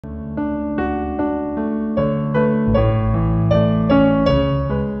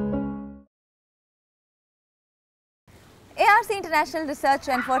ARC International Research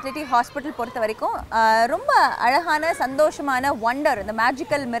and Fertility Hospital பொறுத்த வரைக்கும் ரொம்ப அழகான சந்தோஷமான வண்டர் இந்த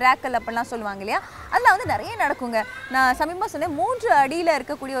மேஜிக்கல் மிராக்கல் அப்படிலாம் சொல்லுவாங்க இல்லையா அதெல்லாம் வந்து நிறைய நடக்குங்க. நான் சமீபமாக சொன்னேன் 3 அடியில்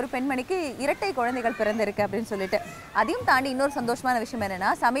இருக்கக்கூடிய ஒரு பெண்மணிக்கு இரட்டை குழந்தைகள் பிறந்திருக்கு அப்படின்னு சொல்லிட்டு. அதையும் தாண்டி இன்னொரு சந்தோஷமான விஷயம்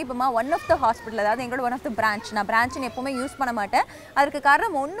என்னென்னா சமீபமாக ஒன் ஆஃப் த ஹாஸ்பிட்டல் அதாவது எங்களோட ஒன் ஆஃப் த பிரான்ச் நான் பிரான்ச்னு எப்போவுமே யூஸ் பண்ண மாட்டேன். அதுக்கு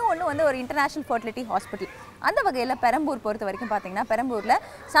காரணம் ஒன்று வந்து ஒரு இன்டர்நேஷ்னல் ஃபர்டிலிட்டி ஹாஸ்பிட்டல். அந்த வகையில் பெரம்பூர் பொறுத்த வரைக்கும் பார்த்தீங்கன்னா பெரம்பூரில்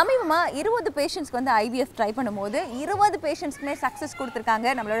சமீபமாக 20 பேஷண்ட்ஸ்க்கு வந்து IVF ட்ரை பண்ணும்போது 20 பேஷண்ட்ஸ்க்குமே சக்ஸஸ் கொடுத்துருக்காங்க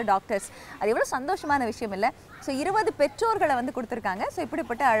நம்மளோட டாக்டர்ஸ். அது எவ்வளோ சந்தோஷமான விஷயம் இல்லை. ஸோ 20 பெற்றோர்களை வந்து கொடுத்துருக்காங்க. ஸோ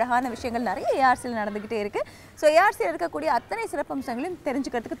இப்படிப்பட்ட அழகான விஷயங்கள் நிறைய ARCயில் நடந்துக்கிட்டே இருக்குது. ஸோ ARCயில் இருக்கக்கூடிய அத்தனை சிறப்பம்சங்களையும்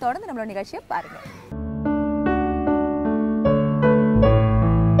தெரிஞ்சுக்கிறதுக்கு தொடர்ந்து நம்மளோட நிகழ்ச்சியை பாருங்கள்.